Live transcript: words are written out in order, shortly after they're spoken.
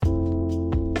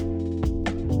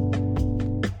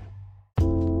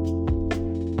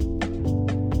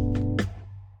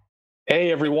Hey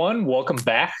everyone, welcome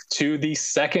back to the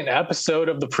second episode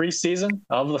of the preseason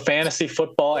of the Fantasy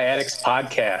Football Addicts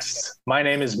podcast. My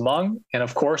name is Mung, and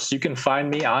of course, you can find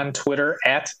me on Twitter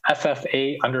at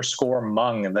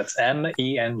FFA_Mung, and that's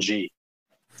MENG.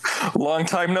 Long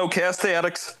time no cast,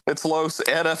 addicts. It's Los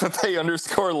at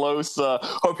FFA_Los.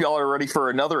 Hope y'all are ready for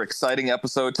another exciting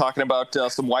episode talking about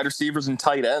some wide receivers and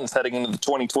tight ends heading into the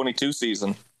 2022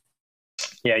 season.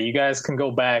 Yeah, you guys can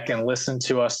go back and listen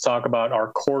to us talk about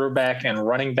our quarterback and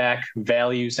running back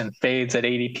values and fades at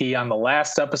ADP on the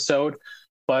last episode.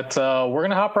 But we're going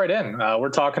to hop right in. We're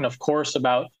talking, of course,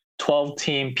 about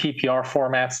 12-team PPR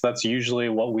formats. That's usually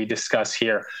what we discuss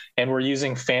here. And we're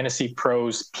using Fantasy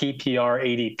Pros PPR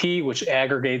ADP, which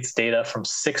aggregates data from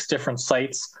 6 different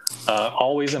sites.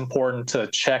 Always important to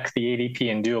check the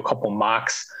ADP and do a couple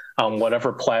mocks on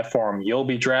whatever platform you'll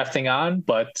be drafting on.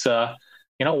 But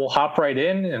we'll hop right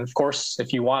in. And of course,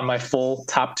 if you want my full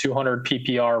top 200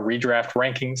 PPR redraft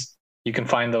rankings, you can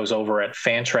find those over at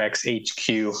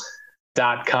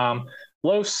fantraxhq.com.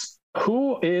 Los,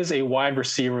 who is a wide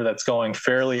receiver that's going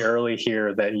fairly early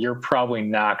here that you're probably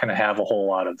not going to have a whole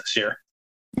lot of this year?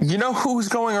 You know who's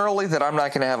going early that I'm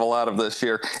not going to have a lot of this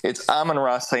year? It's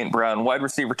Amon-Ra St. Brown, wide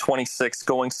receiver 26,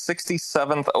 going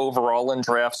 67th overall in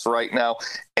drafts right now.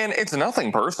 And it's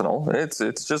nothing personal. It's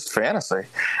just fantasy.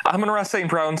 Amon-Ra St.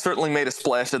 Brown certainly made a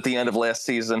splash at the end of last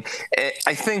season.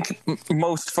 I think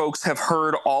most folks have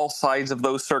heard all sides of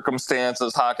those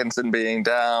circumstances, Hockenson being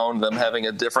down, them having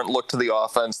a different look to the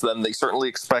offense than they certainly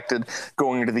expected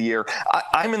going into the year.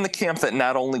 I'm in the camp that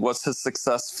not only was his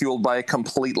success fueled by a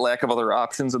complete lack of other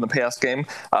options in the pass game,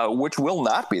 which will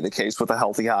not be the case with a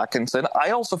healthy Hockenson,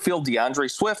 I also feel DeAndre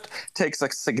Swift takes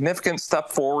a significant step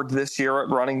forward this year at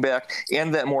running back,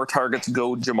 and that more targets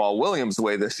go Jamal Williams'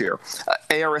 way this year.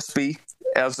 ARSB,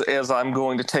 as I'm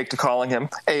going to take to calling him,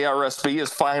 ARSB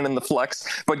is fine in the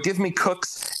flex, but give me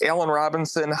Cooks, Allen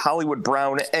Robinson, Hollywood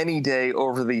Brown any day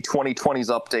over the 2020s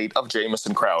update of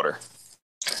Jamison Crowder.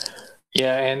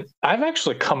 Yeah, and I've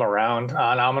actually come around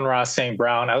on Amon-Ra St.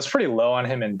 Brown. I was pretty low on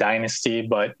him in Dynasty,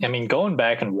 but I mean, going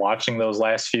back and watching those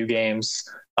last few games,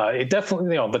 it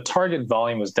definitely, the target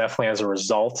volume was definitely as a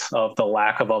result of the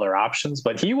lack of other options,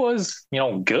 but he was,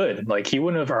 good. Like, he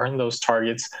wouldn't have earned those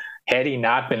targets had he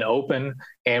not been open.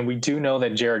 And we do know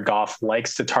that Jared Goff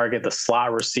likes to target the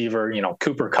slot receiver.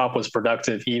 Cooper Kupp was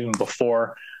productive even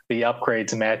before the upgrade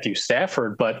to Matthew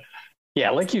Stafford, but yeah,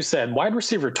 like you said, wide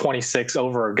receiver 26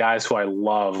 over guys who I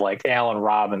love, like Allen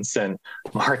Robinson,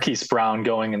 Marquise Brown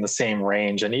going in the same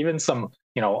range, and even some,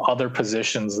 other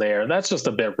positions there. That's just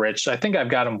a bit rich. I think I've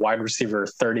got him wide receiver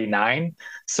 39.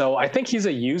 So I think he's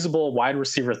a usable wide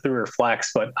receiver 3 or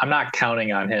flex, but I'm not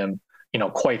counting on him,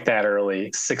 quite that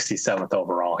early, 67th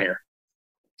overall here.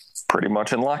 Pretty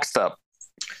much in lockstep.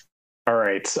 All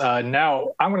right. Now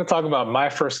I'm going to talk about my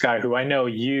first guy who I know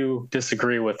you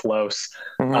disagree with, Los.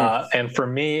 And for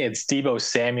me, it's Deebo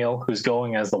Samuel, who's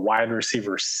going as the wide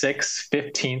receiver 6,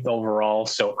 15th overall.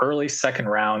 So early second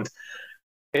round.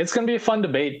 It's going to be a fun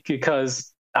debate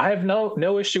because I have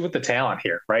no issue with the talent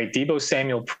here, right? Deebo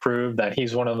Samuel proved that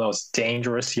he's one of the most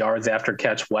dangerous yards after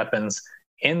catch weapons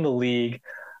in the league.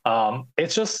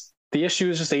 It's just, the issue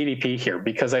is just ADP here,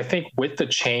 because I think with the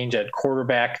change at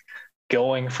quarterback,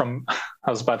 going from, I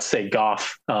was about to say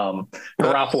Goff,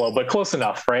 Garoppolo, but close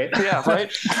enough, right? Yeah,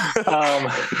 right.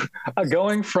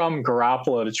 Going from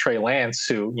Garoppolo to Trey Lance,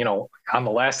 who, on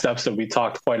the last episode, we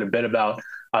talked quite a bit about.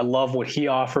 I love what he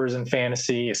offers in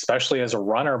fantasy, especially as a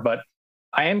runner, but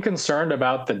I am concerned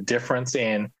about the difference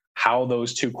in how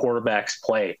those two quarterbacks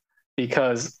play,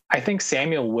 because I think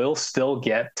Samuel will still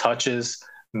get touches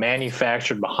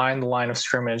manufactured behind the line of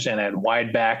scrimmage and at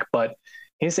wide back, but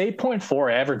his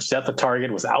 8.4 average depth of target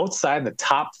was outside the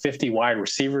top 50 wide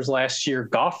receivers last year.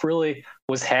 Goff really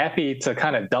was happy to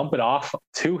kind of dump it off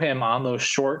to him on those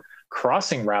short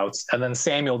crossing routes, and then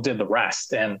Samuel did the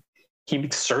rest. And he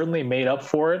certainly made up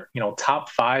for it, top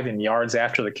 5 in yards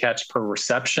after the catch per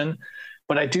reception.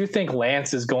 But I do think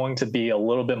Lance is going to be a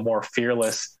little bit more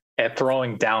fearless at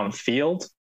throwing downfield.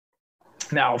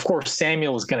 Now, of course,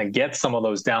 Samuel is going to get some of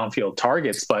those downfield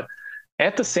targets, but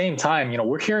at the same time,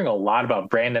 we're hearing a lot about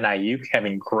Brandon Ayuk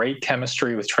having great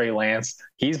chemistry with Trey Lance.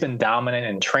 He's been dominant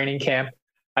in training camp.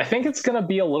 I think it's going to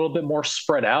be a little bit more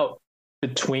spread out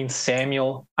between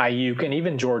Samuel, Ayuk, and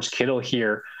even George Kittle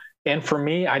here. And for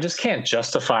me, I just can't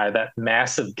justify that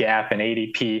massive gap in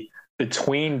ADP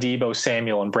between Deebo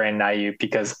Samuel and Brandon Ayuk,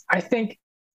 because I think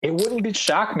it wouldn't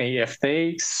shock me if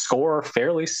they score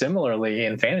fairly similarly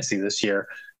in fantasy this year,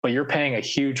 but you're paying a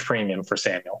huge premium for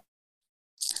Samuel.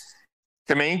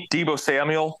 To me, Deebo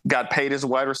Samuel got paid as a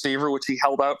wide receiver, which he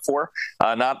held out for,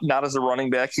 not as a running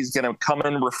back. He's going to come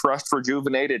in refreshed,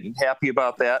 rejuvenated, and happy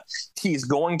about that. He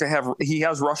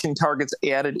has rushing targets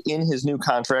added in his new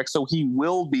contract, so he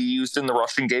will be used in the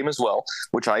rushing game as well,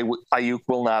 which Ayuk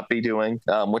will not be doing,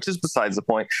 which is besides the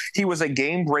point. He was a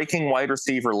game-breaking wide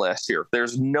receiver last year.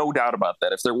 There's no doubt about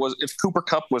that. If Cooper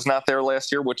Kupp was not there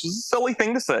last year, which is a silly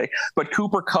thing to say, but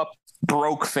Cooper Kupp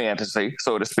broke fantasy,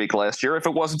 so to speak, last year. If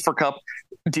it wasn't for Kupp,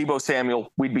 Deebo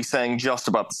Samuel, we'd be saying just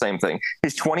about the same thing.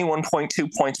 His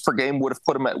 21.2 points per game would have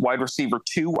put him at wide receiver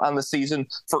 2 on the season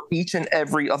for each and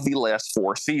every of the last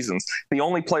 4 seasons. The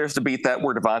only players to beat that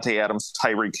were Devontae Adams,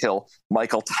 Tyreek Hill,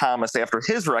 Michael Thomas after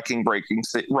his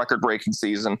record-breaking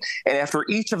season. And after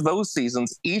each of those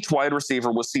seasons, each wide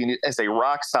receiver was seen as a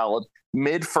rock-solid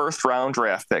mid-first round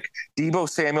draft pick. Deebo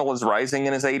Samuel is rising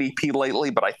in his ADP lately,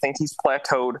 but I think he's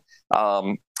plateaued.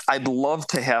 I'd love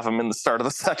to have him in the start of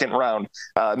the second round,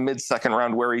 mid-second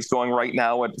round, where he's going right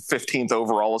now at 15th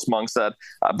overall, as Monk said.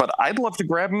 But I'd love to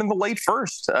grab him in the late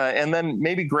first, and then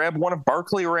maybe grab one of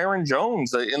Barkley or Aaron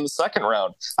Jones in the second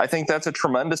round. I think that's a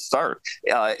tremendous start.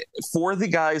 For the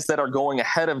guys that are going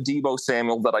ahead of Deebo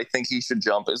Samuel that I think he should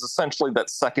jump is essentially that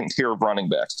second tier of running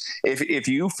backs. If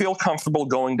you feel comfortable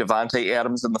going Devontae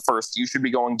Adams in the first, you should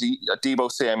be going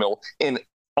Deebo Samuel in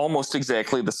almost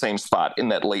exactly the same spot in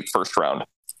that late first round.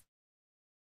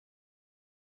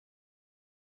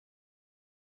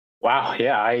 Wow.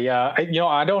 Yeah.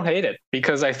 I don't hate it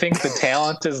because I think the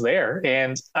talent is there,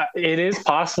 and it is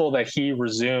possible that he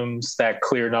resumes that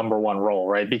clear number 1 role,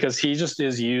 right? Because he just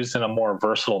is used in a more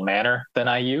versatile manner than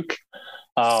Ayuk.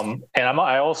 And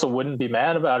I also wouldn't be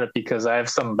mad about it because I have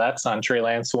some bets on Trey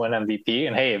Lance to win MVP.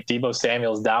 And hey, if Deebo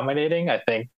Samuel's dominating, I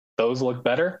think those look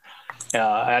better.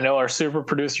 I know our super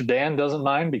producer Dan doesn't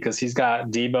mind because he's got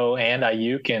Deebo and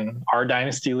Ayuk in our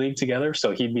Dynasty League together,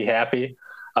 so he'd be happy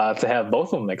to have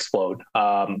both of them explode.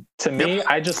 To me,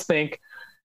 I just think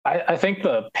I think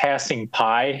the passing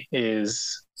pie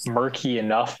is murky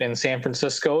enough in San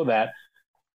Francisco that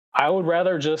I would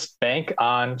rather just bank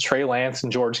on Trey Lance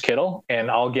and George Kittle, and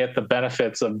I'll get the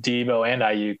benefits of Deebo and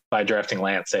Ayuk by drafting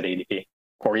Lance at ADP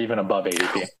or even above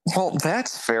ADP. Well,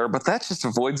 that's fair, but that just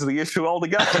avoids the issue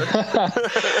altogether.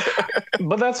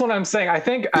 But that's what I'm saying. I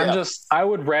think I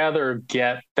would rather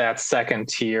get that second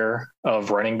tier of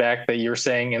running back that you're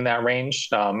saying in that range.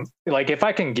 Like if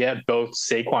I can get both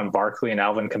Saquon Barkley and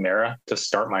Alvin Kamara to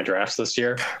start my drafts this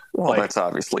year. Well, that's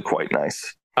obviously quite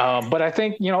nice. But I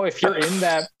think, if you're in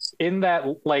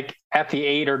that, like at the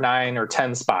 8 or 9 or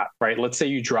 10 spot, right? Let's say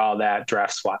you draw that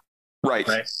draft spot. Right.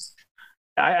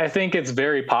 I think it's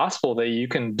very possible that you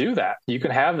can do that. You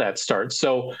can have that start.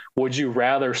 So would you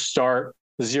rather start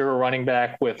 0 running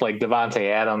back with like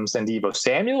Devontae Adams and Deebo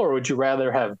Samuel, or would you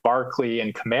rather have Barkley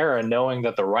and Kamara, knowing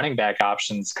that the running back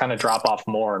options kind of drop off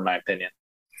more, in my opinion?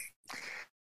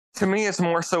 To me, it's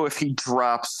more so if he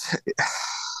drops.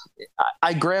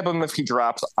 I grab him if he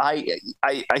drops. I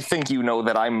think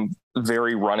that I'm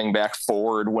very running back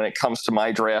forward when it comes to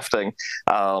my drafting.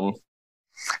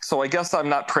 So I guess I'm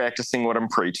not practicing what I'm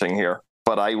preaching here,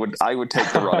 but I would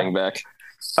take the running back.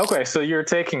 Okay, so you're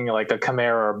taking like a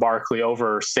Kamara or Barkley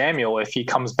over Samuel if he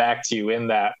comes back to you in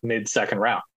that mid-second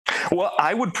round. Well,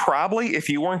 I would probably, if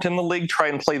you weren't in the league, try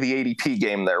and play the ADP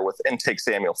game there and take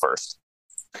Samuel first.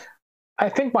 I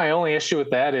think my only issue with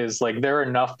that is like there are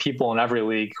enough people in every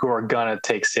league who are gonna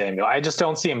take Samuel. I just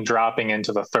don't see him dropping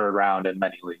into the 3rd round in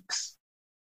many leagues.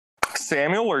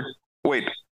 Samuel or wait,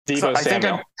 Deebo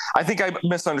Samuel. I think I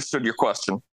misunderstood your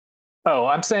question. Oh,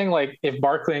 I'm saying like if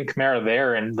Barkley and Kamara are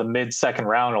there in the mid-second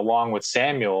round along with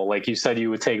Samuel, like you said, you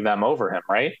would take them over him,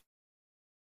 right?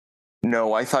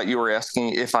 No, I thought you were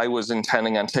asking if I was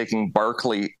intending on taking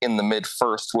Barkley in the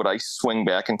mid-first, would I swing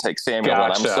back and take Samuel?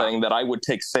 Gotcha. And I'm saying that I would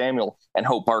take Samuel and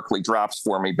hope Barkley drops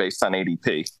for me based on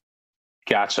ADP.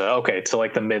 Gotcha. Okay, to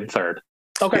like the mid-3rd.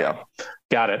 Okay, yeah.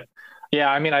 Got it. Yeah,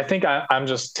 I mean, I think I'm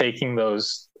just taking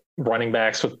those running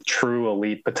backs with true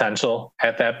elite potential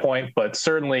at that point. But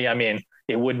certainly, I mean,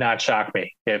 it would not shock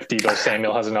me if Deebo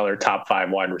Samuel has another top 5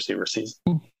 wide receiver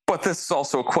season. But this is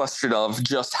also a question of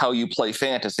just how you play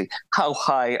fantasy. How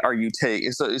high are you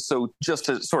taking? So just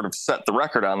to sort of set the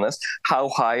record on this, how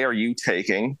high are you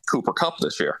taking Cooper Kupp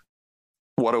this year?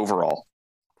 What overall?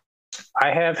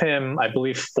 I have him, I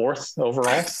believe, 4th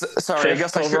overall. Sorry, I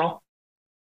guess overall.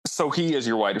 So he is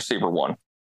your wide receiver 1.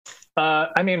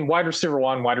 I mean, wide receiver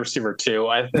 1, wide receiver 2.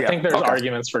 I think there's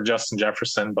arguments for Justin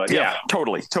Jefferson, but yeah,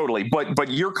 totally. But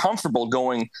you're comfortable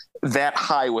going that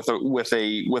high with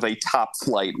a top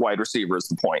flight wide receiver is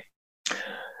the point.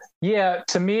 Yeah,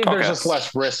 to me, there's just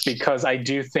less risk because I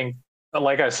do think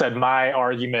like I said, my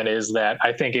argument is that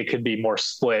I think it could be more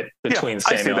split between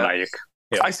Samuel and Ayuk.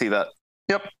 Yep. I see that.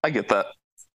 Yep, I get that.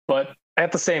 But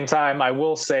at the same time, I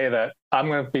will say that I'm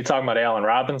going to be talking about Allen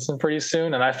Robinson pretty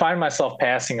soon, and I find myself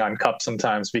passing on Kupp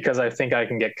sometimes because I think I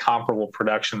can get comparable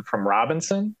production from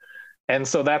Robinson. And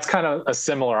so that's kind of a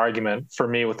similar argument for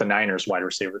me with the Niners wide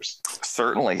receivers.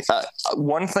 Certainly.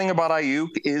 One thing about Ayuk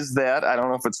is that, I don't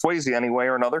know if it sways you any way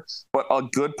or another, but a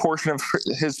good portion of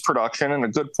his production and a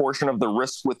good portion of the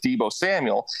risk with Deebo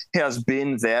Samuel has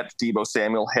been that Deebo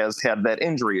Samuel has had that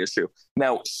injury issue.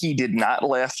 Now, he did not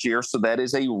last year, so that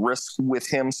is a risk with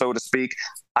him, so to speak.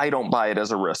 I don't buy it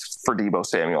as a risk for Deebo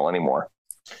Samuel anymore.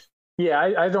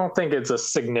 Yeah, I don't think it's a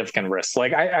significant risk.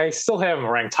 Like, I still have him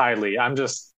ranked highly. I'm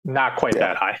just not quite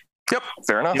that high. Yep,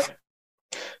 fair enough. Yep.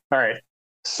 All right.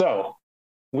 So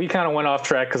we kind of went off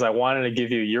track because I wanted to give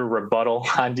you your rebuttal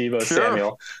on Deebo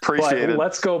Samuel. Appreciate it.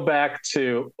 Let's go back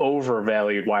to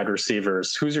overvalued wide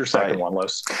receivers. Who's your second one,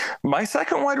 Los? My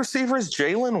second wide receiver is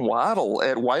Jalen Waddle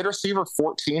at wide receiver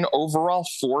 14, overall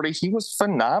 40. He was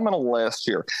phenomenal last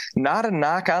year. Not a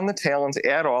knock on the talent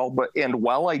at all, and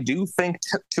while I do think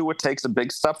Tua takes a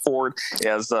big step forward,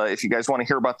 as if you guys want to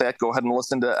hear about that, go ahead and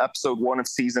listen to episode 1 of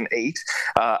season 8.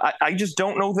 I just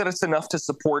don't know that it's enough to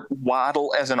support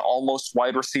Waddle as an almost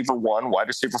wide receiver 1, wide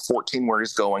receiver 14, where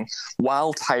he's going,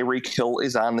 while Tyreek Hill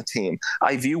is on the team.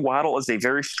 I view Waddle as a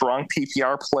very strong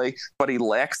PPR play, but he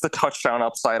lacks the touchdown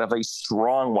upside of a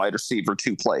strong wide receiver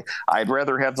 2 play. I'd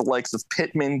rather have the likes of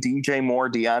Pittman, DJ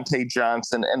Moore, Deontay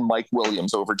Johnson, and Mike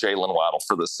Williams over Jalen Waddle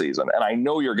for this season. And I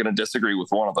know you're going to disagree with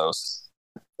one of those.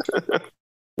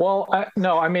 Well,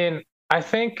 I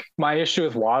think my issue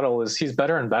with Waddle is he's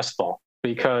better in best ball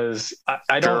because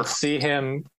I don't see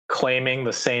him claiming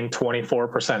the same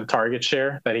 24% target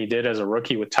share that he did as a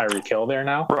rookie with Tyreek Hill there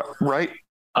now. Right.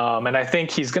 And I think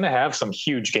he's going to have some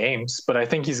huge games, but I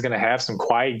think he's going to have some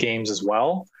quiet games as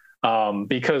well.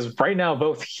 Because right now,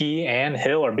 both he and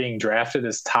Hill are being drafted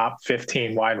as top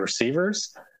 15 wide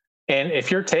receivers. And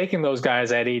if you're taking those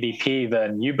guys at ADP,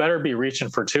 then you better be reaching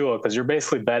for Tua because you're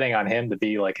basically betting on him to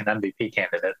be like an MVP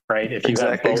candidate, right? If you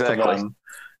have both of them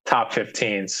top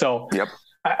 15. So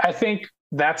I think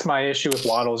that's my issue with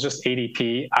Waddle is just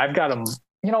ADP. I've got him,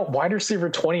 wide receiver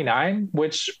 29,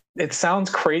 which it sounds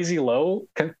crazy low,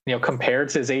 compared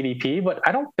to his ADP, but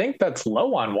I don't think that's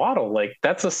low on Waddle. Like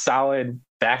that's a solid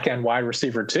back end wide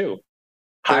receiver 2.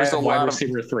 There's a wide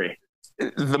receiver 3.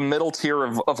 The middle tier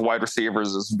of wide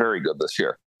receivers is very good this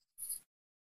year.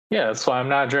 Yeah, that's why I'm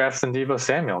not drafting Deebo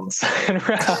Samuel in the second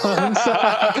round.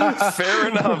 Fair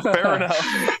enough.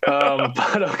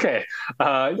 But okay,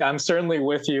 I'm certainly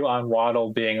with you on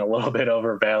Waddle being a little bit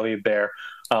overvalued there.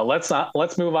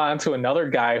 Let's move on to another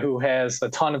guy who has a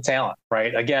ton of talent.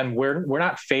 Right? Again, we're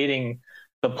not fading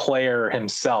the player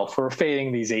himself. We're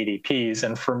fading these ADPs,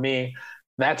 and for me,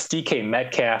 that's DK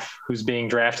Metcalf, who's being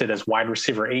drafted as wide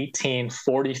receiver 18,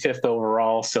 45th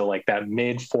overall, so like that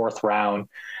mid 4th round.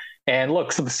 And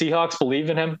look, so the Seahawks believe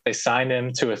in him. They signed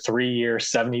him to a 3-year,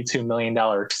 $72 million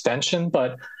extension,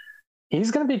 but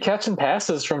he's going to be catching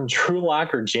passes from Drew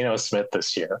Lock or Geno Smith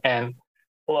this year. And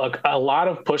look, a lot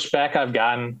of pushback I've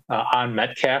gotten on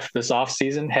Metcalf this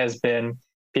offseason has been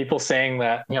people saying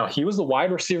that, he was the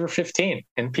wide receiver 15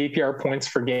 in PPR points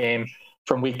per game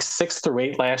from week 6 through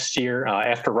 8 last year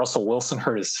after Russell Wilson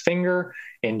hurt his finger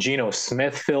and Geno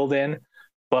Smith filled in.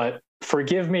 But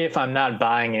forgive me if I'm not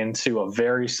buying into a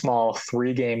very small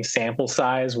 3-game sample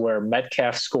size where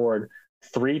Metcalf scored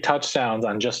 3 touchdowns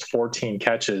on just 14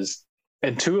 catches.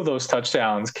 And 2 of those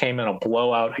touchdowns came in a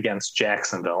blowout against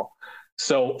Jacksonville.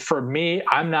 So for me,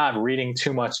 I'm not reading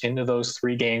too much into those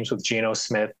 3 games with Geno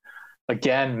Smith.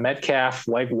 Again, Metcalf,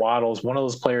 like Waddle, is one of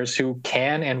those players who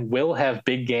can and will have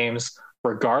big games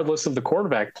regardless of the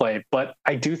quarterback play. But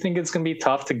I do think it's going to be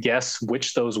tough to guess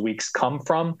which those weeks come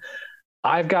from.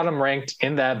 I've got him ranked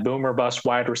in that boomer bust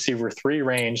wide receiver 3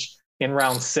 range in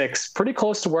round 6, pretty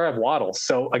close to where I've Waddle.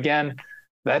 So again,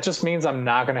 that just means I'm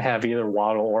not going to have either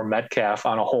Waddle or Metcalf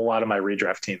on a whole lot of my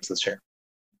redraft teams this year.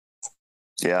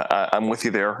 Yeah, I'm with you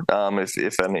there.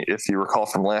 If you recall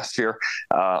from last year,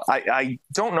 I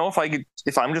don't know if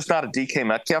I'm just not a DK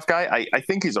Metcalf guy. I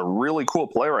think he's a really cool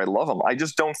player. I love him. I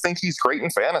just don't think he's great in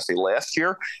fantasy. Last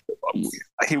year,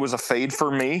 he was a fade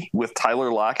for me with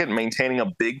Tyler Lockett maintaining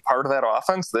a big part of that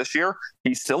offense. This year,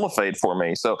 he's still a fade for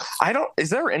me. So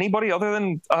is there anybody other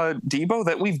than Deebo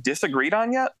that we've disagreed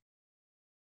on yet?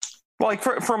 Like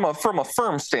from a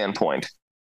firm standpoint.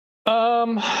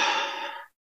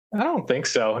 I don't think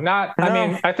so.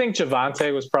 I think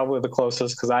Javonte was probably the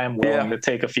closest because I am willing to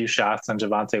take a few shots on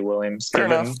Javonte Williams,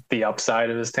 given the upside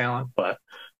of his talent. But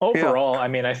overall,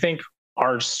 I think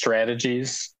our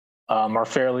strategies are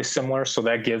fairly similar. So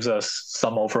that gives us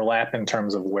some overlap in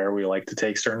terms of where we like to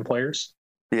take certain players.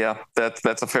 Yeah,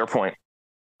 that's a fair point.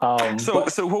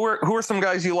 So who are some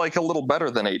guys you like a little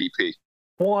better than ADP?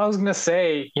 Well, I was going to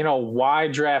say, why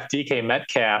draft DK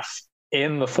Metcalf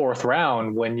in the 4th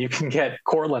round when you can get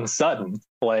Courtland Sutton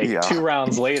 2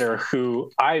 rounds later,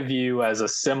 who I view as a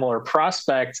similar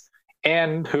prospect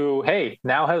and who, hey,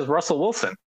 now has Russell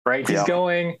Wilson, right? He's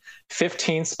going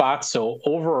 15 spots, so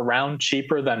over a round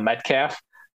cheaper than Metcalf.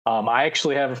 I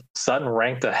actually have Sutton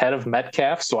ranked ahead of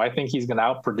Metcalf, so I think he's going to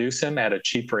outproduce him at a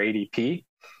cheaper ADP.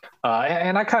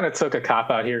 And I kind of took a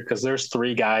cop out here because there's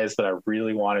 3 guys that I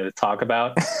really wanted to talk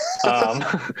about.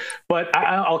 But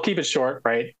I'll keep it short,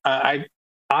 right? I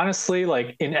honestly,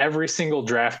 in every single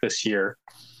draft this year,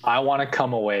 I want to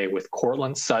come away with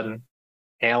Courtland Sutton,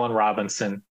 Allen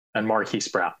Robinson, and Marquise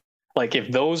Brown.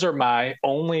 If those are my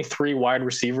only 3 wide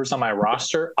receivers on my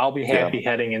roster, I'll be happy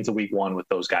heading into week 1 with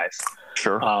those guys.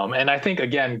 Sure. And I think,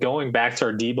 again, going back to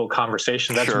our Debo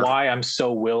conversation, that's why I'm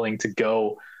so willing to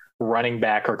go running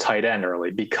back or tight end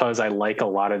early, because I like a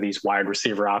lot of these wide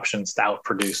receiver options to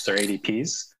outproduce their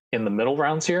ADPs in the middle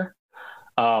rounds here.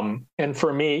 And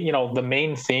for me, the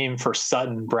main theme for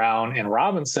Sutton, Brown, and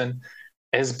Robinson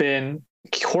has been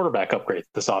quarterback upgrade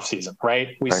this offseason,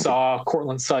 right? We saw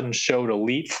Courtland Sutton showed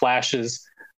elite flashes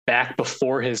back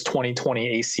before his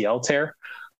 2020 ACL tear,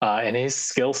 and his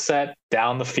skill set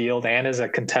down the field and as a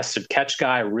contested catch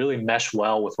guy really mesh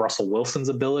well with Russell Wilson's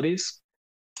abilities.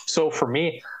 So for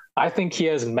me, I think he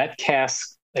has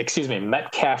Metcalf-esque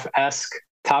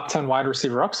top 10 wide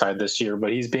receiver upside this year,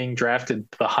 but he's being drafted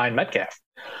behind Metcalf.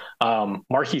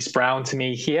 Marquise Brown, to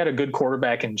me, he had a good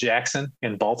quarterback in Jackson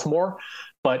in Baltimore,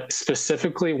 but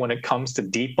specifically when it comes to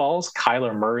deep balls,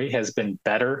 Kyler Murray has been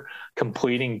better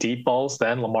completing deep balls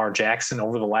than Lamar Jackson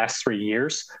over the last 3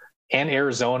 years. And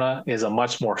Arizona is a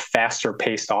much more faster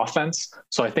paced offense.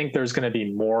 So I think there's going to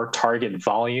be more target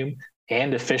volume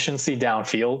and efficiency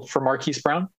downfield for Marquise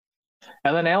Brown.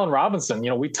 And then Allen Robinson,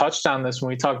 we touched on this when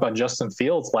we talked about Justin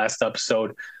Fields last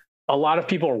episode. A lot of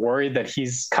people are worried that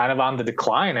he's kind of on the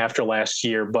decline after last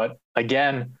year. But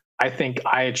again, I think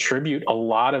I attribute a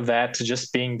lot of that to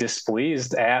just being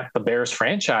displeased at the Bears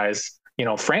franchise,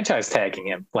 franchise tagging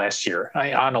him last year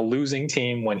on a losing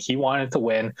team when he wanted to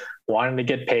win, wanted to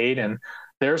get paid. And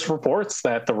there's reports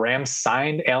that the Rams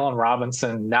signed Allen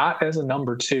Robinson not as a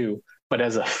number 2, but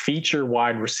as a feature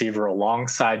wide receiver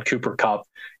alongside Cooper Kupp,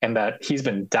 and that he's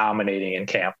been dominating in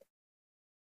camp.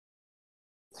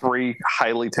 3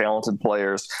 highly talented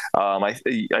players. I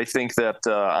think that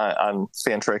on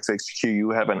Fantrax HQ, you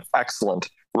have an excellent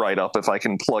write-up, if I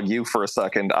can plug you for a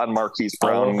second, on Marquise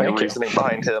Brown and the reasoning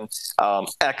behind him.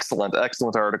 Excellent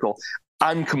article.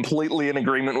 I'm completely in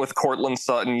agreement with Courtland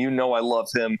Sutton. I love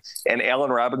him, and Allen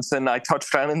Robinson I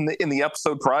touched on in the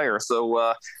episode prior.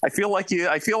 So I feel like you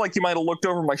might have looked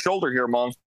over my shoulder here,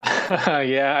 Mong.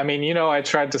 Yeah, I mean, I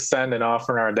tried to send an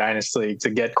offer in our Dynasty League to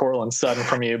get Courtland Sutton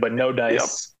from you, but no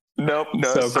dice. Nope.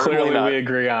 No, so clearly we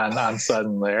agree on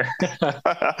Sutton there.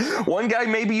 One guy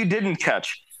maybe you didn't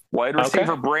catch. Wide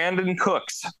receiver Brandon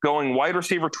Cooks, going wide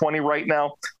receiver 20 right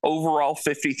now, overall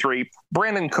 53.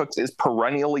 Brandon Cooks is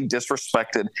perennially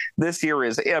disrespected. This year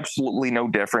is absolutely no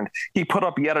different. He put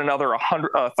up yet another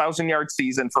 1,000-yard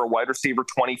season for a wide receiver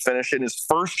 20 finish in his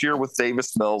first year with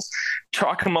Davis Mills.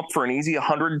 Chalk him up for an easy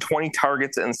 120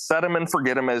 targets and set him and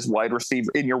forget him as wide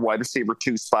receiver in your wide receiver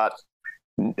 2 spot.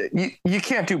 You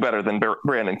can't do better than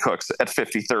Brandon Cooks at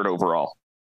 53rd overall.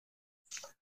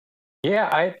 Yeah,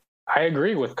 I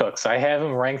agree with Cooks. I have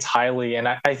him ranked highly. And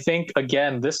I think,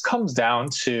 again, this comes down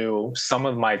to some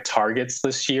of my targets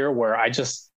this year where I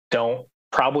just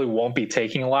probably won't be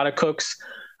taking a lot of Cooks,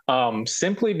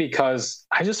 simply because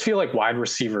I just feel like wide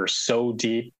receiver is so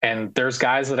deep. And there's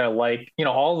guys that I like,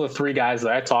 all the 3 guys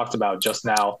that I talked about just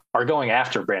now are going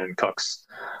after Brandon Cooks.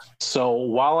 So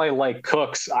while I like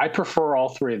Cooks, I prefer all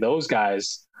 3 of those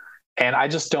guys. And I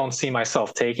just don't see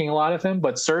myself taking a lot of him.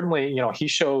 But certainly, he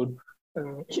showed,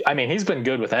 he's been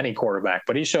good with any quarterback,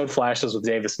 but he showed flashes with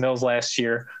Davis Mills last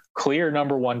year. Clear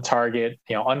number 1 target.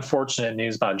 Unfortunate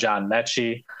news about John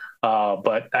Mechie,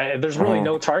 but there's really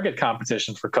no target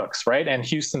competition for Cooks, right? And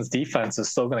Houston's defense is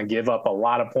still going to give up a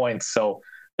lot of points, so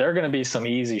there are going to be some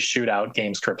easy shootout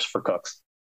game scripts for Cooks.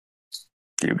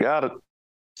 You got it.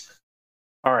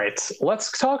 All right,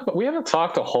 let's talk about, we haven't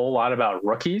talked a whole lot about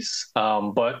rookies,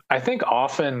 but I think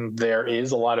often there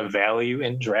is a lot of value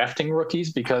in drafting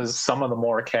rookies because some of the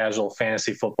more casual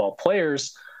fantasy football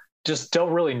players just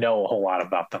don't really know a whole lot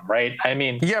about them, right?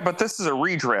 Yeah, but this is a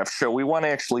redraft show. We want to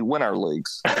actually win our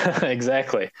leagues.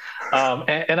 Exactly.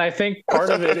 And I think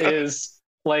part of it is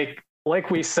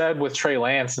like we said with Trey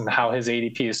Lance and how his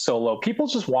ADP is so low, people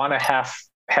just want to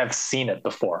have seen it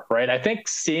before, right? I think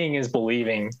seeing is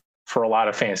believing for a lot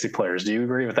of fantasy players. Do you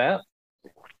agree with that?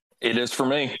 It is for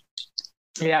me.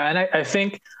 Yeah, and I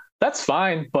think that's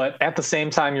fine, but at the same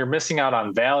time, you're missing out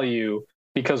on value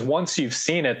because once you've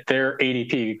seen it, their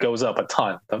ADP goes up a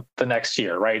ton the next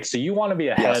year, right? So you want to be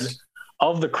ahead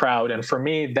of the crowd. And for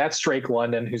me, that's Drake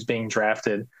London, who's being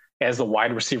drafted as the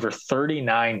wide receiver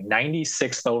 39,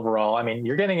 96th overall. I mean,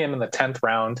 you're getting him in the 10th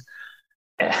round.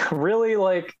 Really,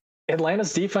 like,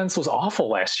 Atlanta's defense was awful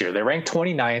last year. They ranked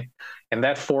 29th, and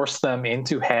that forced them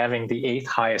into having the 8th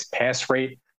highest pass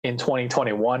rate in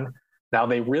 2021. Now,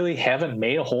 they really haven't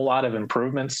made a whole lot of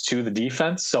improvements to the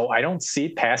defense, so I don't see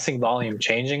passing volume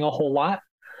changing a whole lot.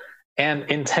 And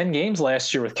in 10 games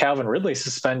last year with Calvin Ridley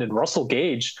suspended, Russell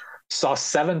Gage saw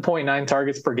 7.9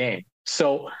 targets per game.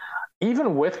 So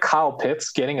even with Kyle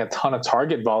Pitts getting a ton of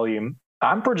target volume,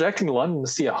 I'm projecting London to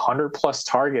see 100+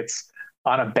 targets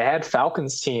on a bad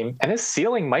Falcons team, and his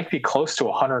ceiling might be close to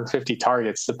 150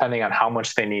 targets, depending on how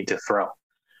much they need to throw.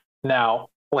 Now,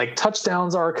 like,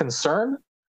 touchdowns are a concern,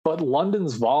 but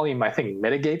London's volume, I think,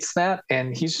 mitigates that.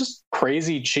 And he's just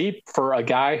crazy cheap for a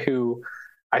guy who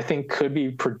I think could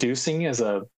be producing as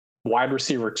a wide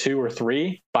receiver 2 or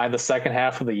 3 by the second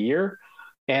half of the year.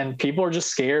 And people are just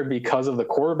scared because of the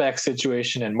quarterback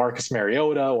situation and Marcus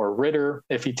Mariota or Ritter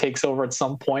if he takes over at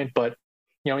some point. But,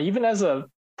 even as a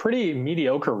pretty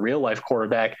mediocre real life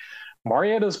quarterback,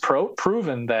 Mariota's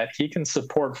proven that he can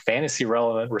support fantasy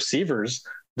relevant receivers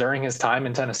during his time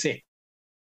in Tennessee.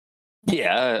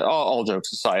 Yeah, all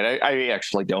jokes aside, I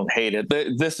actually don't hate it.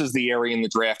 This is the area in the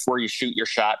draft where you shoot your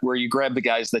shot, where you grab the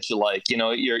guys that you like,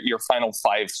 your final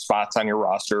 5 spots on your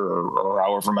roster or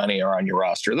however many are on your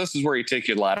roster. This is where you take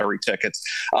your lottery tickets.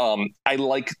 I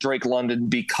like Drake London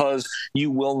because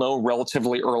you will know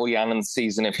relatively early on in the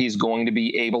season if he's going to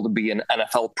be able to be an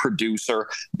NFL producer,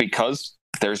 because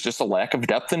there's just a lack of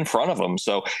depth in front of him.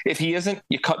 So if he isn't,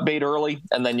 you cut bait early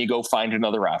and then you go find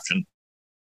another option.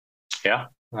 Yeah,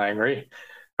 I agree.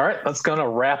 All right, let's going to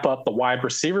wrap up the wide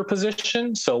receiver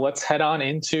position. So let's head on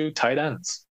into tight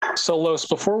ends. So Los,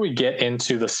 before we get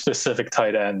into the specific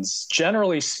tight ends,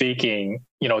 generally speaking,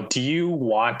 do you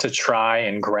want to try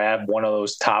and grab one of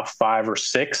those top 5 or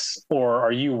 6, or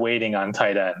are you waiting on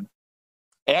tight end?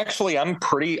 Actually, I'm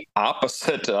pretty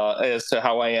opposite as to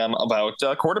how I am about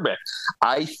quarterback.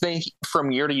 I think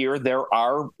from year to year, there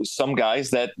are some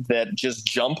guys that just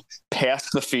jump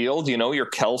past the field. Your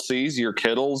Kelce's, your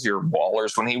Kittles, your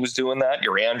Wallers when he was doing that,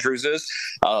 your Andrews's.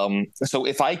 So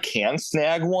if I can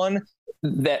snag one,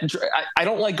 that I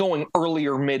don't like going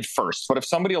earlier mid first, but if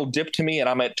somebody will dip to me and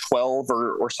I'm at 12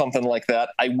 or something like that,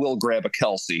 I will grab a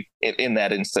Kelce in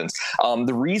that instance.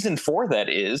 The reason for that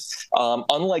is,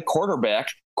 unlike quarterback,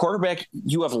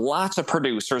 you have lots of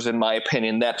producers, in my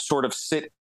opinion, that sort of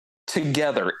sit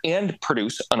together and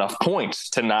produce enough points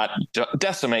to not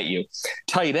decimate you.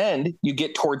 Tight end, you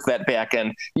get towards that back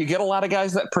end, you get a lot of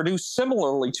guys that produce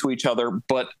similarly to each other,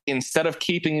 but instead of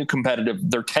keeping you competitive,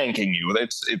 they're tanking you.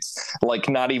 It's like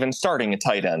not even starting a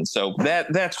tight end. So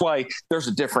that's why there's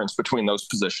a difference between those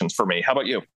positions for me. How about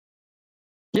you?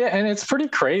 Yeah, and it's pretty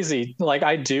crazy. Like,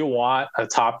 I do want a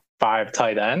top 5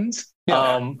 tight ends.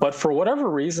 Yeah. But for whatever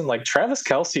reason, like, Travis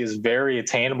Kelce is very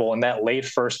attainable in that late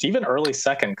first, even early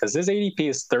second, because his ADP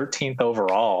is 13th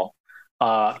overall,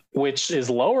 which is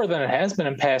lower than it has been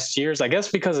in past years, I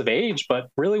guess because of age, but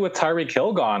really with Tyreek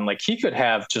Hill gone, like, he could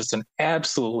have just an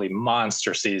absolutely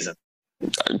monster season.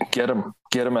 Get him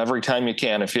every time you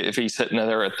can if he's sitting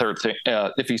there at 13.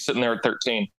 If he's sitting there at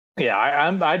 13. Yeah,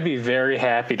 I'd be very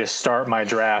happy to start my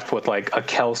draft with like a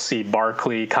Kelce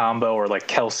Barkley combo or like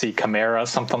Kelce Kamara,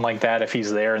 something like that, if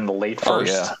he's there in the late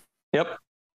first. Oh, yeah. Yep.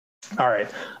 All right.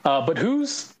 But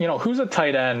who's a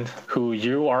tight end who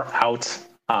you are out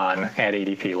on at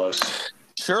ADP, Los?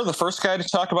 Sure. The first guy to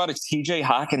talk about is TJ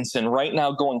Hawkinson, right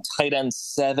now going tight end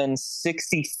 7,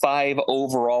 65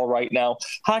 overall right now.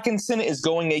 Hawkinson is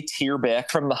going a tier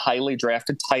back from the highly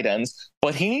drafted tight ends,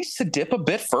 but he needs to dip a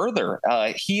bit further.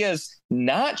 He has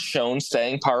not shown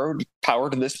staying power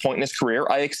to this point in his career.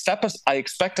 I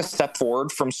expect a step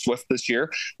forward from Swift this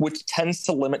year, which tends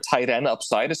to limit tight end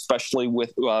upside, especially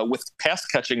with pass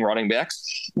catching running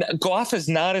backs. Goff is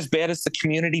not as bad as the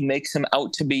community makes him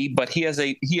out to be, but he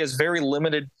has very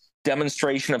limited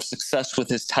demonstration of success with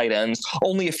his tight ends.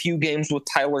 Only a few games with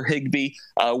Tyler Higbee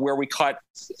where we caught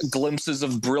glimpses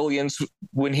of brilliance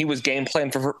when he was game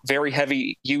planned for very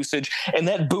heavy usage. And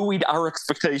that buoyed our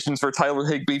expectations for Tyler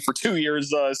Higbee for 2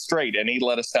 years straight. And he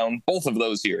let us down both of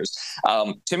those years.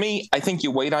 To me, I think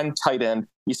you wait on tight end,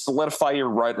 you solidify your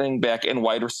running back and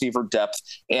wide receiver depth,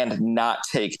 and not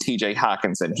take TJ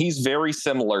Hockenson. He's very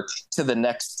similar to the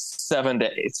next 7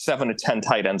 to 10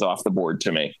 tight ends off the board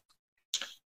to me.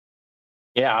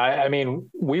 Yeah, I mean,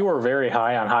 we were very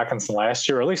high on Hockenson last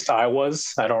year, or at least I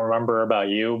was. I don't remember about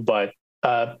you, but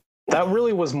that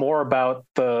really was more about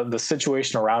the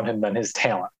situation around him than his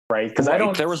talent, right? Because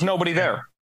there was nobody there.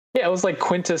 Yeah, it was like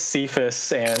Quintus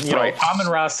Cephas, and you know,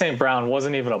 Amon-Ra St. Brown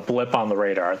wasn't even a blip on the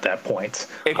radar at that point.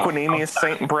 Equanimeous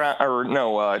St. Brown, or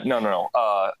no.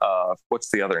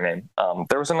 What's the other name?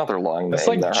 There was another long name. It's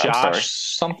like there.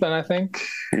 Josh something, I think.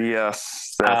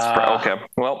 Yes, that's okay.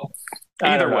 Well,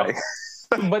 either way.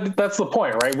 But that's the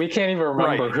point, right? We can't even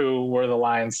remember who were the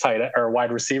Lions tight or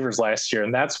wide receivers last year,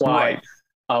 and that's why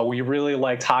we really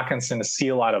liked Hockenson to see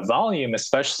a lot of volume,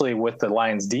 especially with the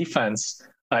Lions defense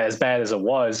as bad as it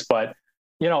was. But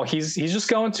you know, he's just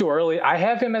going too early. I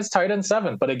have him as tight end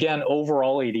 7, but again,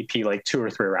 overall ADP like 2 or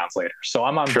 3 rounds later. So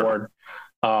I'm on board.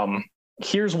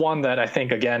 Here's one that I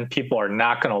think again people are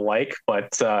not going to like, but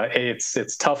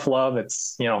it's tough love.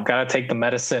 It's, you know, got to take the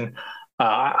medicine.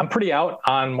 I'm pretty out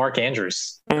on Mark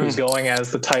Andrews, who's going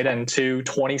as the tight end 2,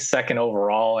 22nd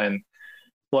overall. And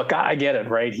look, I get it,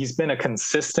 right? He's been a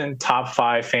consistent top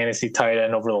 5 fantasy tight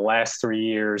end over the last 3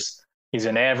 years. He's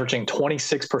been averaging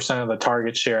 26% of the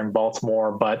target share in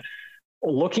Baltimore. But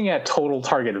looking at total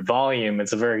target volume,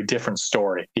 it's a very different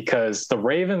story because the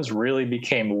Ravens really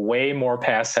became way more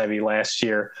pass heavy last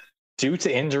year due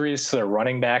to injuries to their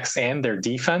running backs and their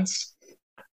defense.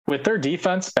 With their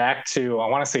defense back to, I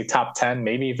want to say top 10,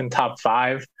 maybe even top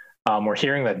 5, we're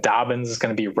hearing that Dobbins is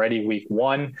going to be ready week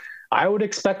 1. I would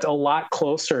expect a lot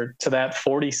closer to that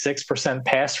 46%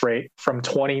 pass rate from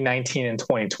 2019 and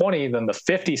 2020 than the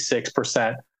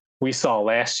 56% we saw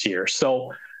last year.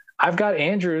 So I've got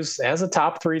Andrews as a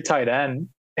top 3 tight end,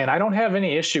 and I don't have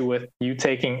any issue with you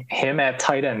taking him at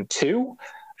tight end 2.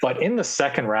 But in the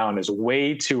second round is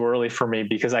way too early for me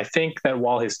because I think that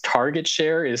while his target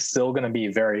share is still going to be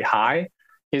very high,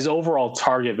 his overall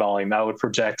target volume I would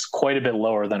project quite a bit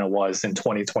lower than it was in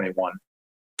 2021.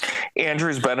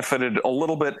 Andrews benefited a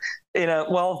little bit in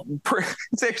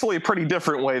it's actually a pretty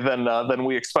different way than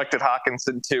we expected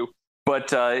Hockenson to.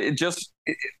 But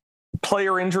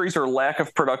player injuries or lack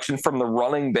of production from the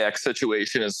running back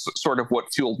situation is sort of what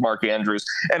fueled Mark Andrews.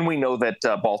 And we know that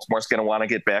Baltimore's going to want to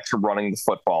get back to running the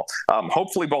football.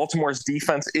 Hopefully Baltimore's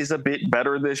defense is a bit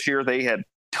better this year. They had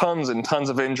tons and tons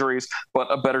of injuries, but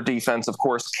a better defense, of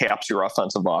course, caps your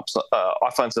offensive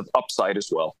upside as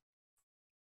well.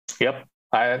 Yep.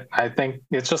 I think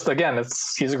it's just, again,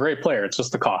 he's a great player. It's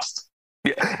just the cost.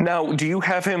 Yeah. Now, do you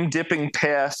have him dipping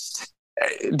past?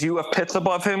 Do you have Pitts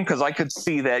above him? Because I could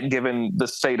see that given the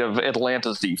state of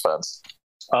Atlanta's defense.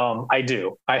 I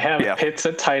do. I have Pitts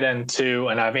at tight end 2,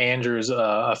 and I have Andrews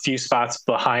a few spots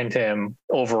behind him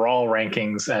overall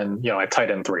rankings, and at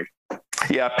tight end 3.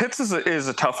 Yeah, Pitts is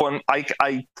a tough one.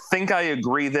 I think I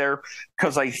agree there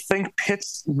because I think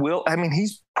Pitts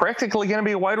he's practically going to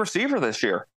be a wide receiver this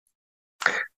year.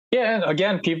 Yeah, and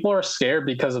again, people are scared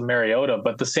because of Mariota,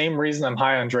 but the same reason I'm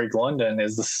high on Drake London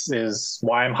is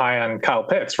why I'm high on Kyle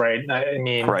Pitts, right? I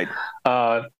mean,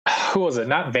 who was it?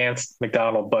 Not Vance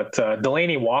McDonald, but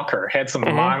Delaney Walker had some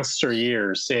monster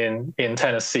years in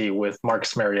Tennessee with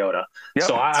Marcus Mariota. Yep,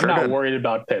 so I'm not worried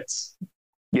about Pitts.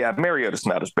 Yeah, Mariota's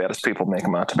not as bad as people make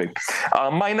him out to be.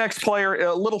 My next player,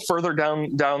 a little further down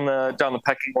the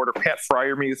pecking order, Pat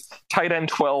Freiermuth, tight end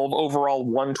 12, overall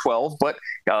 112, but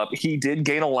he did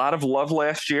gain a lot of love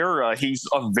last year. He's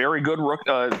a very good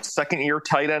second-year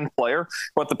tight end player,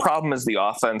 but the problem is the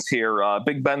offense here.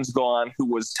 Big Ben's gone, who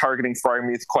was targeting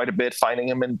Freiermuth quite a bit, finding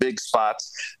him in big spots.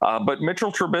 But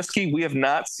Mitchell Trubisky, we have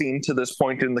not seen to this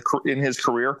point in his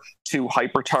career to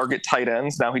hyper-target tight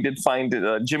ends. Now, he did find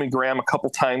Jimmy Graham a couple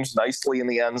times nicely in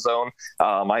the end zone.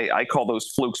 I call those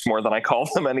flukes more than I call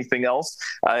them anything else.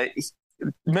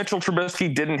 Mitchell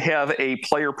Trubisky didn't have a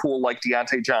player pool like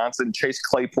Deontay Johnson, Chase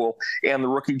Claypool, and the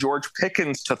rookie George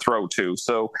Pickens to throw to.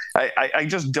 So I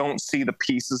just don't see the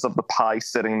pieces of the pie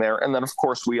sitting there. And then, of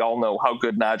course, we all know how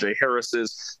good Najee Harris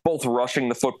is, both rushing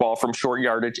the football from short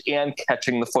yardage and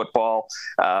catching the football.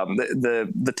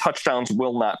 The touchdowns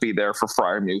will not be there for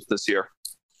Freiermuth this year.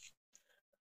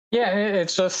 Yeah,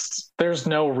 it's just there's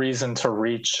no reason to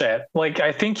reach at,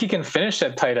 I think he can finish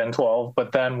at tight end 12,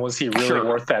 but then was he really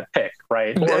worth that pick,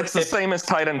 right? It's the same as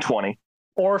tight end 20.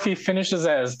 Or if he finishes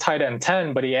as tight end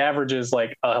 10, but he averages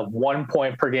like a 1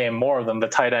 point per game more than the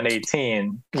tight end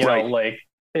 18, Right. like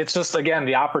it's just, again,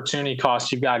 the opportunity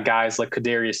cost. You've got guys like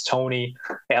Kadarius Toney,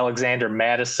 Alexander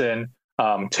Madison,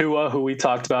 Tua, who we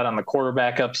talked about on the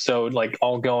quarterback episode, like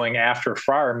all going after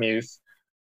Freiermuth.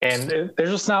 And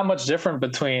there's just not much difference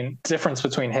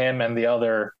between him and the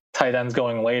other tight ends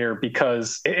going later,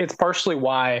 because it's partially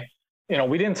why,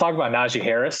 we didn't talk about Najee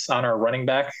Harris on our running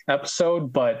back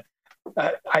episode, but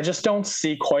I just don't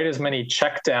see quite as many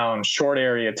check down short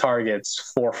area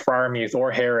targets for Freiermuth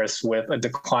or Harris with a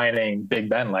declining Big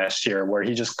Ben last year, where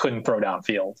he just couldn't throw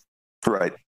downfield.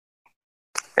 Right.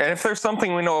 And if there's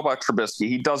something we know about Trubisky,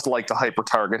 he does like to hyper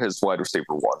target his wide receiver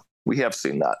one. We have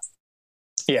seen that.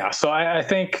 Yeah, so I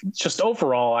think just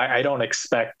overall, I don't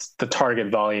expect the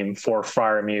target volume for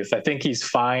Freiermuth. I think he's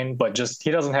fine, but just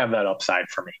he doesn't have that upside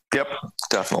for me. Yep,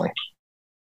 definitely.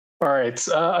 All right,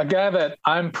 a guy that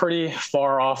I'm pretty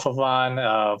far off of on,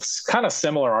 kind of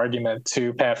similar argument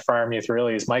to Pat Freiermuth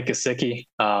really, is Mike Gesicki,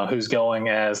 who's going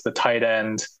as the tight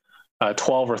end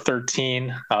 12 or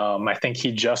 13. I think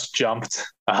he just jumped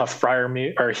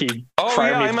Freiermuth, or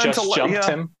Freiermuth just jumped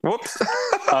him. Whoops.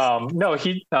 No,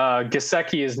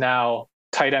 Gesicki is now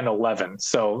tight end 11.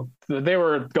 So they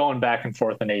were going back and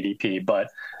forth in ADP, but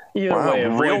either way,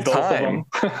 avoid both of them.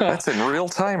 That's in real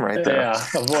time right there. Yeah,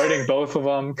 avoiding both of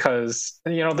them, because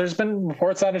there's been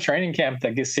reports out of training camp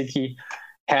that Gesicki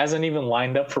hasn't even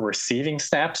lined up for receiving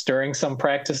snaps during some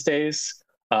practice days.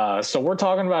 So we're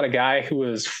talking about a guy who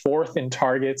was fourth in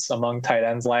targets among tight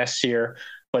ends last year,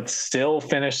 but still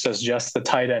finished as just the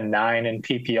tight end 9 in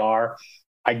PPR.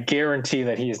 I guarantee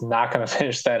that he is not going to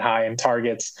finish that high in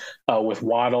targets with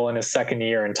Waddle in his second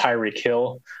year and Tyreek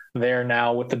Hill there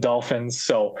now with the Dolphins.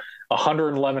 So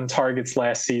 111 targets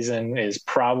last season is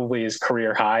probably his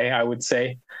career high, I would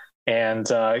say. And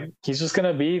he's just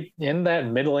going to be in that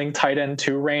middling tight end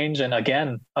 2 range. And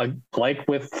again, like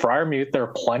with Freiermuth, there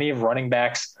are plenty of running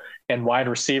backs and wide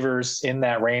receivers in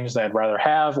that range that I'd rather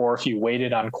have. Or if you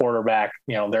waited on quarterback,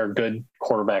 there are good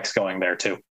quarterbacks going there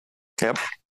too. Yep.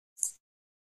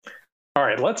 All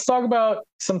right, let's talk about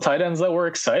some tight ends that we're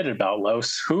excited about,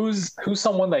 Los. Who's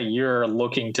someone that you're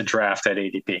looking to draft at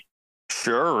ADP?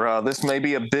 Sure. This may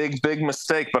be a big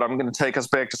mistake, but I'm going to take us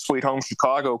back to Sweet Home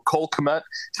Chicago. Cole Kmet,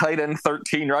 tight end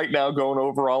 13 right now, going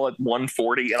overall at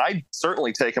 140. And I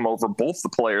certainly take him over both the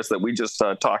players that we just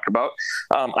talked about.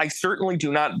 I certainly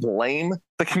do not blame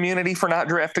the community for not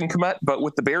drafting Kmet, but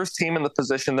with the Bears team in the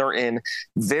position they're in,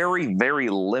 very, very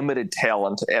limited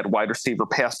talent at wide receiver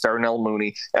past Darnell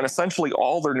Mooney, and essentially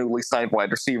all their newly signed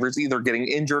wide receivers either getting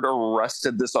injured or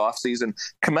rested this offseason.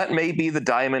 Kmet may be the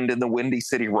diamond in the Windy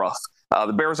City rough.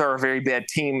 The Bears are a very bad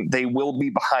team. They will be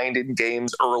behind in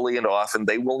games early and often.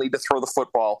 They will need to throw the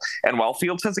football. And while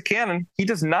Fields has a cannon, he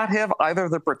does not have either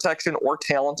the protection or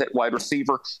talent at wide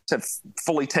receiver to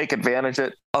fully take advantage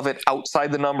of it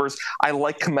outside the numbers. I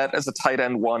like Kmet as a tight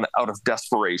end 1 out of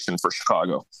desperation for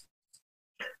Chicago.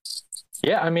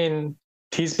 Yeah, I mean,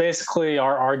 he's basically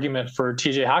our argument for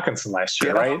TJ Hawkinson last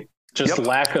year, right? Just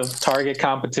lack of target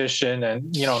competition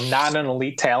and, not an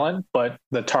elite talent, but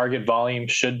the target volume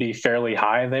should be fairly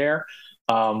high there.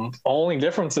 Only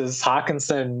difference is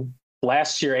Hawkinson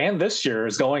last year and this year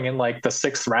is going in like the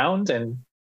 6th round, and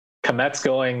Kmet's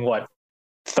going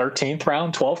 13th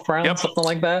round, 12th round, something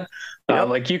like that.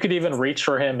 Like you could even reach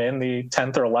for him in the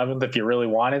 10th or 11th if you really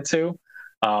wanted to.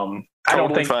 I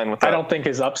don't think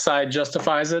his upside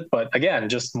justifies it, but again,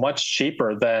 just much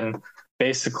cheaper than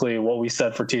basically what we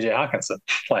said for TJ Hawkinson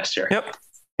last year. Yep.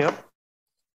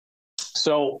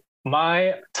 So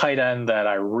my tight end that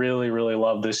I really, really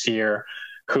love this year,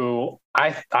 who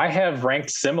I have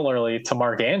ranked similarly to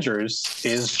Mark Andrews,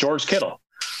 is George Kittle.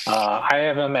 I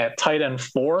have him at tight end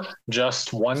 4,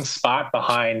 just one spot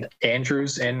behind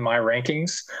Andrews in my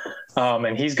rankings.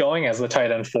 And he's going as the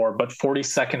tight end 4, but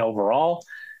 42nd overall.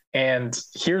 And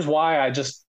here's why I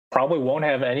just probably won't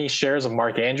have any shares of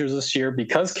Mark Andrews this year,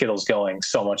 because Kittle's going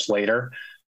so much later.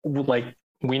 Like,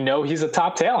 we know he's a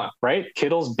top talent, right?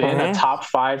 Kittle's been a top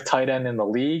 5 tight end in the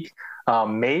league,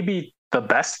 maybe the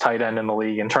best tight end in the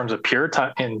league in terms of pure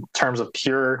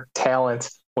talent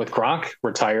with Gronk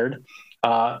retired.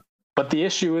 But the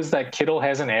issue is that Kittle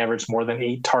hasn't averaged more than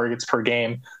 8 targets per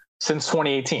game since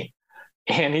 2018.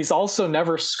 And he's also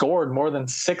never scored more than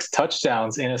 6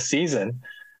 touchdowns in a season.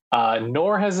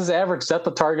 Nor has his average depth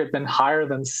of target been higher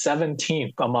than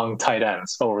 17th among tight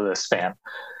ends over this span.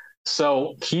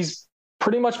 So he's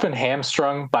pretty much been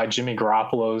hamstrung by Jimmy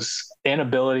Garoppolo's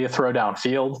inability to throw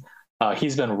downfield.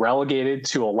 He's been relegated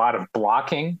to a lot of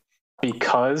blocking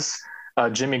because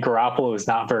Jimmy Garoppolo is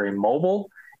not very mobile.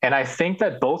 And I think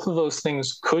that both of those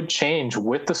things could change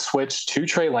with the switch to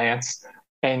Trey Lance.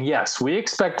 And yes, we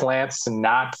expect Lance to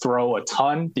not throw a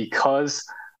ton because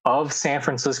of San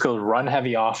Francisco's run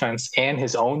heavy offense and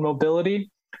his own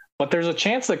mobility. But there's a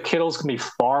chance that Kittle's going to be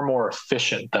far more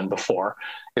efficient than before,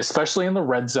 especially in the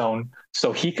red zone.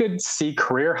 So he could see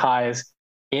career highs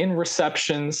in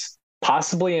receptions,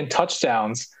 possibly in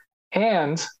touchdowns.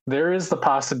 And there is the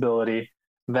possibility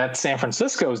that San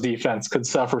Francisco's defense could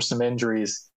suffer some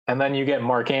injuries. And then you get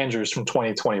Mark Andrews from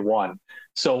 2021.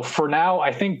 So for now,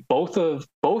 I think both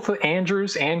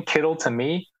Andrews and Kittle, to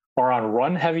me, are on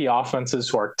run heavy offenses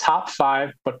who are top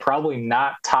 5, but probably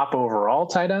not top overall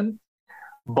tight end.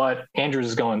 But Andrews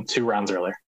is going 2 rounds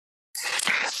earlier.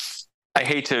 I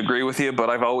hate to agree with you, but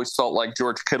I've always felt like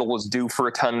George Kittle was due for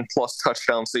a 10-plus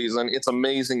touchdown season. It's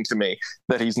amazing to me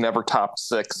that he's never topped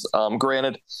 6.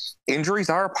 Granted, injuries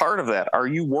are a part of that. Are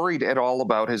you worried at all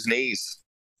about his knees?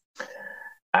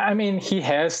 I mean, he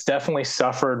has definitely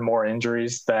suffered more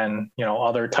injuries than,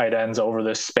 other tight ends over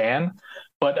this span.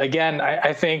 But again,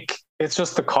 I think it's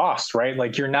just the cost, right?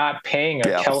 Like, you're not paying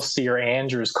a Kelsey or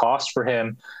Andrews cost for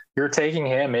him. You're taking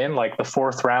him in like the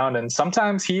 4th round, and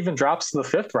sometimes he even drops to the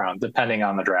 5th round, depending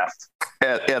on the draft.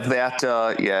 At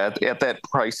that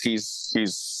price, he's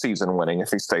season winning if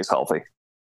he stays healthy.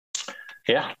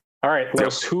 Yeah. All right,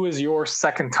 Lewis, who is your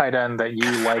second tight end that you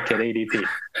like at ADP?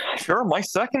 Sure. My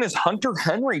second is Hunter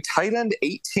Henry, tight end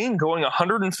 18, going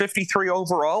 153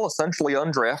 overall, essentially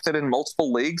undrafted in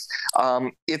multiple leagues.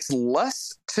 It's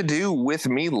less to do with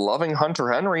me loving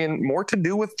Hunter Henry and more to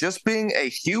do with just being a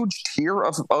huge tier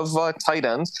of tight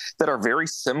ends that are very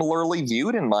similarly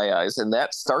viewed in my eyes. And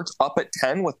that starts up at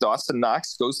 10 with Dawson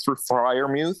Knox, goes through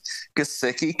Freiermuth,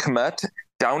 Gesicki, Kmet,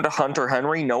 down to Hunter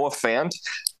Henry, Noah Fant.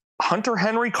 Hunter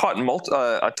Henry caught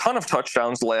a ton of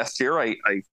touchdowns last year. I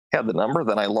had the number,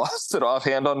 then I lost it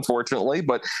offhand, unfortunately,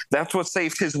 but that's what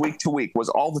saved his week to week was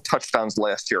all the touchdowns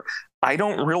last year. I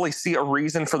don't really see a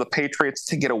reason for the Patriots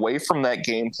to get away from that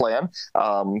game plan.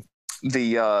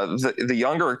 The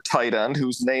younger tight end,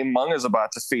 whose name Mung is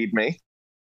about to feed me,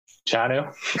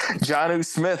 Jonnu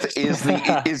Smith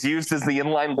is used as the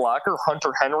inline blocker.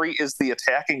 Hunter Henry is the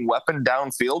attacking weapon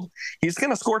downfield. He's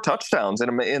going to score touchdowns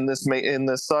in this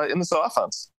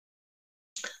offense.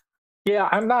 Yeah,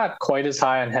 I'm not quite as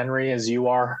high on Henry as you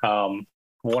are.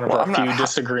 One of our few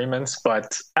disagreements,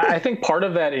 but I think part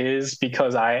of that is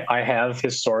because I have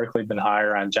historically been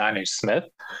higher on Jonnu Smith,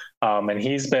 and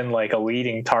he's been like a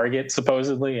leading target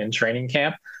supposedly in training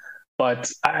camp.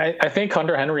 But I think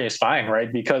Hunter Henry is fine,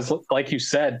 right? Because like you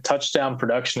said, touchdown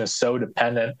production is so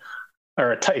dependent,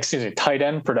 tight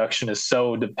end production is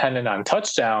so dependent on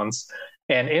touchdowns.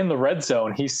 And in the red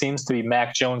zone, he seems to be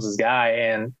Mac Jones's guy.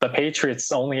 And the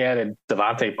Patriots only added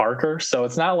Devontae Parker. So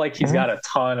it's not like he's got a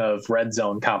ton of red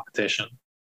zone competition.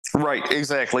 Right,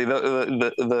 exactly.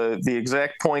 The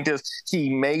exact point is he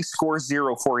may score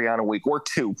 0 for you on a week or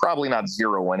 2, probably not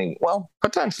 0 any. Well,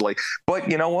 potentially, but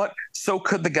you know what? So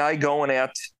could the guy going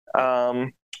at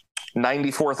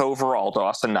 94th overall,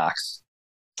 Dawson Knox.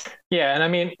 Yeah, and I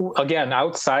mean, again,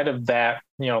 outside of that,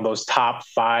 those top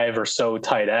 5 or so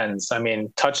tight ends, I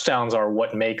mean, touchdowns are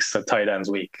what makes the tight ends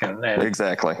week. And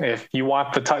exactly. If you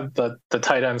want the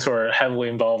tight ends who are heavily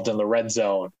involved in the red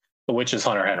zone, which is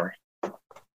Hunter Henry.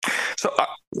 So,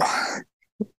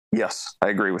 yes, I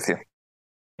agree with you.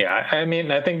 Yeah, I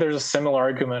mean, I think there's a similar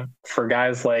argument for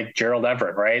guys like Gerald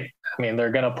Everett, right? I mean,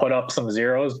 they're going to put up some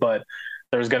zeros, but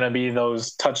there's going to be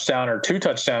those touchdown or 2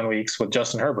 touchdown weeks with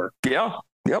Justin Herbert. Yeah,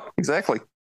 yep, exactly.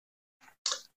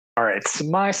 All right, so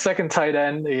my second tight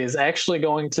end is actually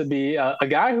going to be a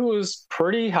guy who was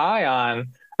pretty high on,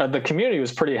 the community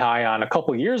was pretty high on a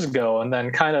couple years ago, and then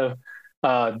kind of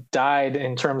died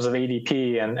in terms of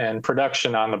ADP and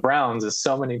production on the Browns, as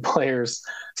so many players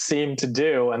seem to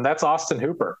do. And that's Austin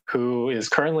Hooper, who is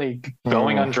currently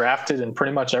going undrafted in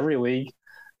pretty much every league.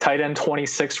 Tight end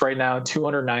 26 right now,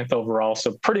 209th overall,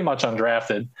 so pretty much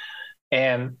undrafted.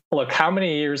 And look, how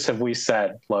many years have we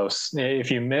said, Los,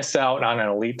 if you miss out on an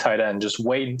elite tight end, just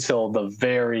wait until the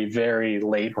very, very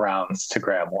late rounds to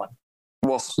grab one?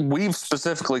 Well, we've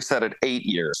specifically said it 8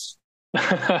 years.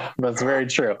 That's very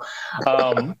true.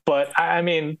 But I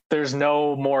mean, there's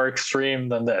no more extreme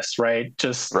than this, right?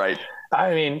 Right.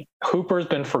 I mean, Hooper's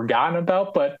been forgotten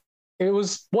about, but it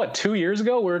was 2 years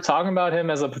ago we were talking about him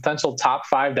as a potential top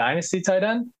 5 dynasty tight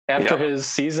end after his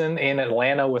season in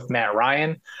Atlanta with Matt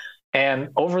Ryan. And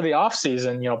over the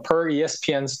offseason, per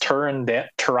ESPN's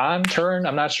Turan,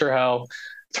 I'm not sure how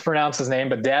to pronounce his name,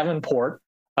 but Davenport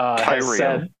has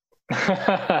said,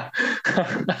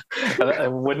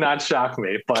 it would not shock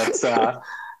me, but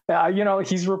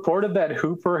He's reported that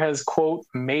Hooper has, quote,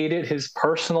 made it his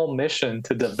personal mission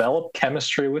to develop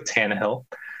chemistry with Tannehill,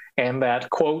 and that,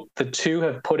 quote, the two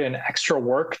have put in extra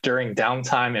work during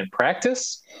downtime in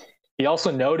practice. He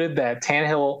also noted that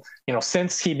Tannehill,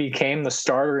 since he became the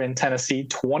starter in Tennessee,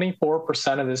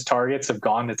 24% of his targets have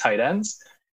gone to tight ends,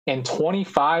 and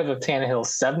 25 of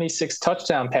Tannehill's 76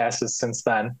 touchdown passes since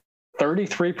then,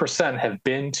 33% have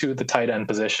been to the tight end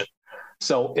position.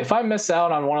 So if I miss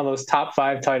out on one of those top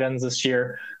 5 tight ends this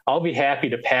year, I'll be happy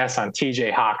to pass on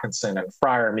TJ Hawkinson and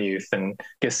Freiermuth and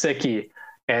Gesicki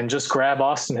and just grab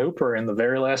Austin Hooper in the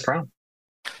very last round.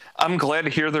 I'm glad to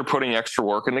hear they're putting extra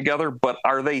work in together, but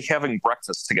are they having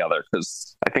breakfast together?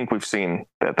 Because I think we've seen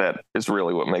that is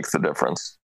really what makes the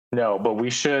difference. No, but we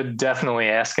should definitely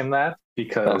ask him that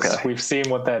because we've seen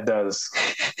what that does.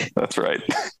 That's right.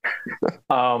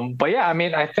 But yeah, I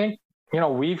mean, I think,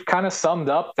 we've kind of summed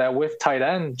up that with tight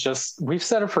end, we've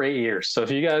said it for 8 years. So if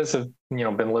you guys have,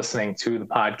 been listening to the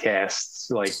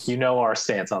podcast, our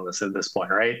stance on this at this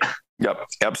point, right? Yep,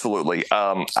 absolutely.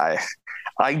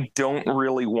 I don't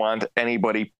really want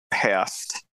anybody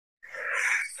past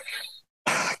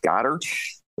Goddard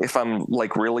if I'm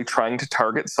really trying to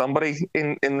target somebody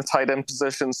in the tight end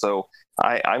position. So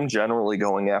I'm generally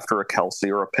going after a Kelce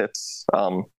or a Pitts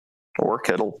or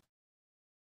Kittle.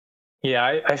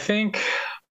 Yeah, I think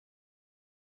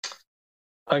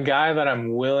a guy that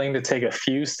I'm willing to take a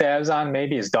few stabs on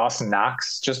maybe is Dawson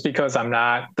Knox, just because I'm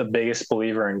not the biggest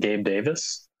believer in Gabe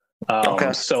Davis.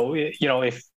 So,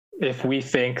 if we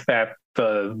think that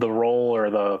the role or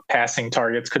the passing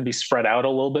targets could be spread out a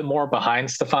little bit more behind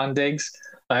Stephon Diggs,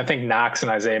 I think Knox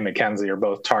and Isaiah McKenzie are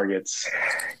both targets.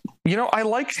 I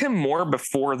liked him more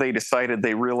before they decided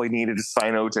they really needed to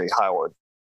sign OJ Howard.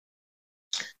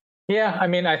 Yeah, I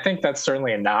mean, I think that's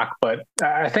certainly a knock, but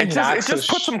I think it just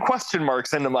put some question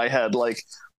marks into my head.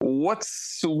 What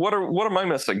am I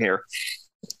missing here?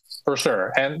 For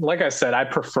sure. And like I said, I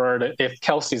prefer if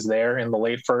Kelce's there in the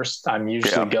late first, I'm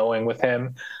usually going with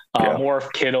him. Or if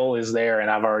Kittle is there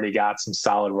and I've already got some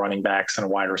solid running backs and a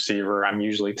wide receiver, I'm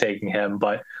usually taking him.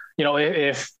 But,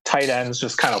 if tight ends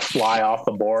just kind of fly off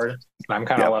the board, I'm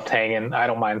kind of left hanging. I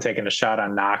don't mind taking a shot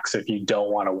on Knox if you don't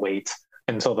want to wait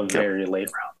until the very late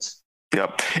rounds.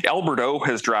 Yep. Albert O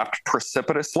has dropped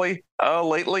precipitously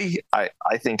lately. I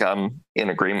think I'm in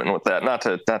agreement with that. Not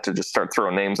to just start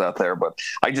throwing names out there, but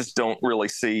I just don't really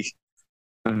see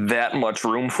that much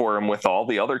room for him with all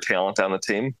the other talent on the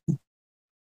team.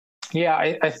 Yeah,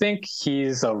 I think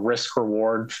he's a risk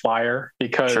reward flyer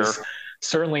because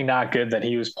certainly not good that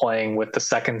he was playing with the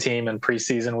second team in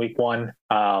preseason week 1.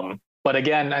 But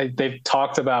again, they've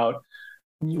talked about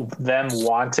them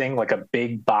wanting a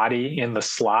big body in the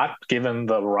slot given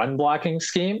the run blocking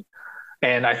scheme.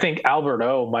 And I think Albert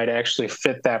O might actually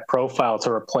fit that profile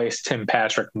to replace Tim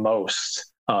Patrick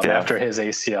most after his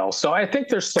ACL. So I think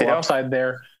there's still upside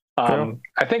there.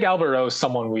 I think Albert O is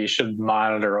someone we should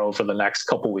monitor over the next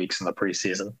couple weeks in the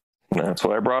preseason. That's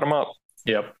why I brought him up.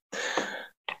 Yep.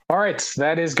 All right,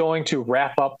 that is going to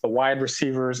wrap up the wide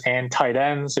receivers and tight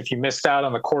ends. If you missed out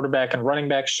on the quarterback and running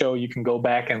back show, you can go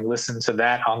back and listen to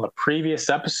that on the previous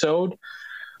episode.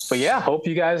 But yeah, hope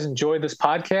you guys enjoyed this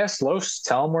podcast. Los,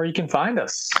 tell them where you can find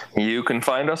us. You can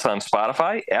find us on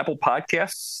Spotify, Apple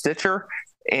Podcasts, Stitcher,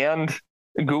 and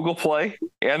Google Play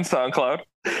and SoundCloud.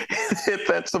 Hit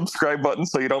that subscribe button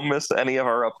so you don't miss any of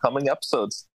our upcoming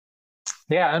episodes.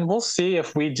 Yeah, and we'll see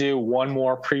if we do one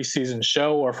more preseason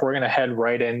show or if we're going to head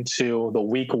right into the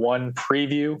week 1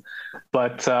 preview.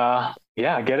 But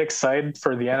get excited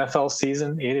for the NFL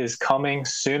season. It is coming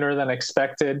sooner than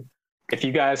expected. If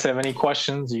you guys have any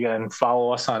questions, you can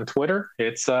follow us on Twitter.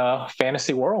 It's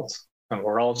Fantasy World, and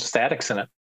we're all just addicts in it.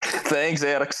 Thanks,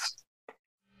 addicts.